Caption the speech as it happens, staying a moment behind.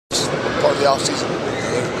the offseason.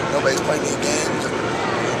 Nobody's playing any games,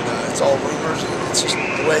 and it's all rumors. And it's just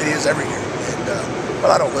the way it is every year. But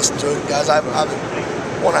I don't listen to it, guys. I haven't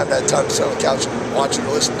had time to sit on the couch and watch it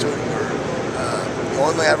or listen to it. The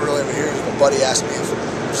only thing I really ever hear is my buddy ask me if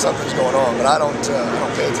something's going on, but I don't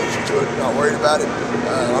pay attention to it. I'm not worried about it.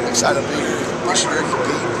 I'm excited to be here this year and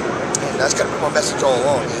compete, and that's kind of been my message all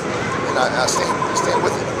along. And I stand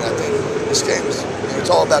with it. And I think this game is it's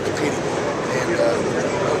all about competing. And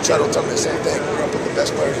Chud will tell me the same thing. We're gonna put the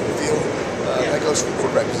best players in the field. That goes for the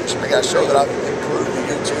quarterback position. I got to show that I've improved in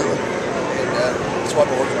year two, and that's why I've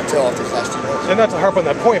been working my tail off these last 2 months. And not to harp on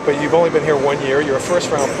that point, but you've only been here 1 year. You're a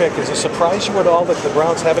first-round pick. Does it surprise you at all that the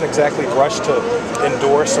Browns haven't exactly rushed to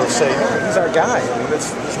endorse or say, "No, he's our guy"? I mean,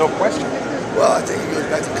 there's no question. Well, I think it goes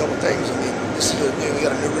back to a couple things. I mean, we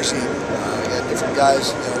got a new regime. We got different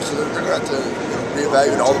guys, so they're going to have to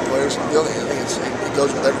reevaluate all the players in the building. I think it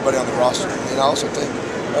goes with everybody on the roster. And I also think,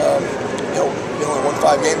 we only won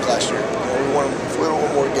 5 games last year. If we would have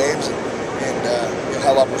won more games and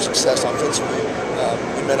had a lot more success offensively,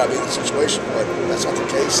 we may not be in the situation, but that's not the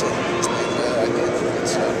case.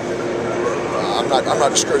 I'm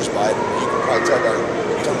not discouraged by it. You can probably tell by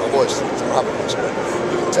my voice. I don't have a voice, but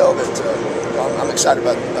you can tell that I'm excited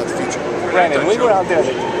about the future. Brandon, we were out there.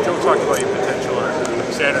 Joe talked about your potential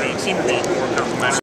on Saturday. It seemed to be more complimentary.